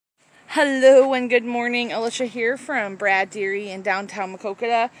Hello and good morning. Alisha here from Brad Deery in downtown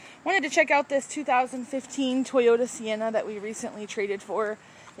Maquoketa. Wanted to check out this 2015 Toyota Sienna that we recently traded for.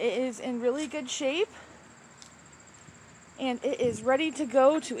 It is in really good shape and it is ready to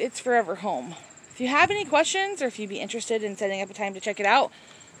go to its forever home. If you have any questions or if you'd be interested in setting up a time to check it out,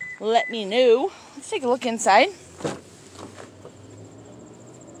 let me know. Let's take a look inside.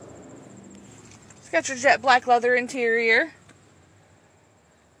 It's got your jet black leather interior.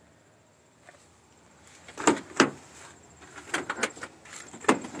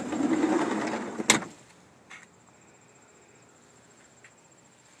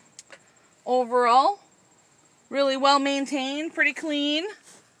 Overall, really well maintained, pretty clean.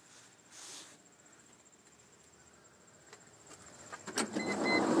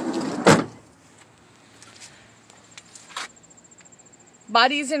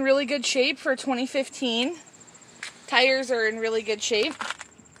 Body's in really good shape for 2015. Tires are in really good shape.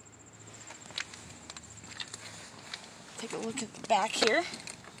 Take a look at the back here.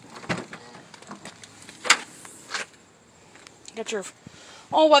 Got your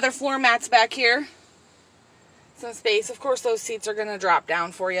all-weather floor mats back here. Some space. Of course, those seats are going to drop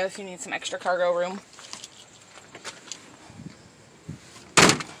down for you if you need some extra cargo room.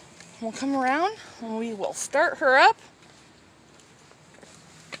 We'll come around and we will start her up.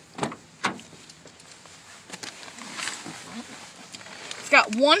 It's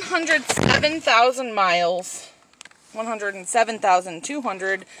got 107,000 miles.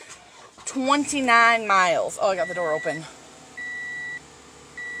 107,229 miles. Oh, I got the door open.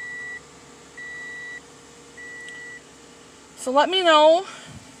 So let me know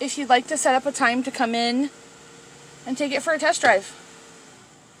if you'd like to set up a time to come in and take it for a test drive.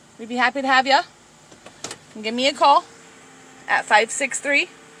 We'd be happy to have you. And give me a call at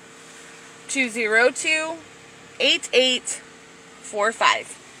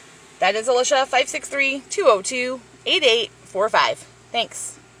 563-202-8845. That is Alisha, 563-202-8845.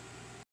 Thanks.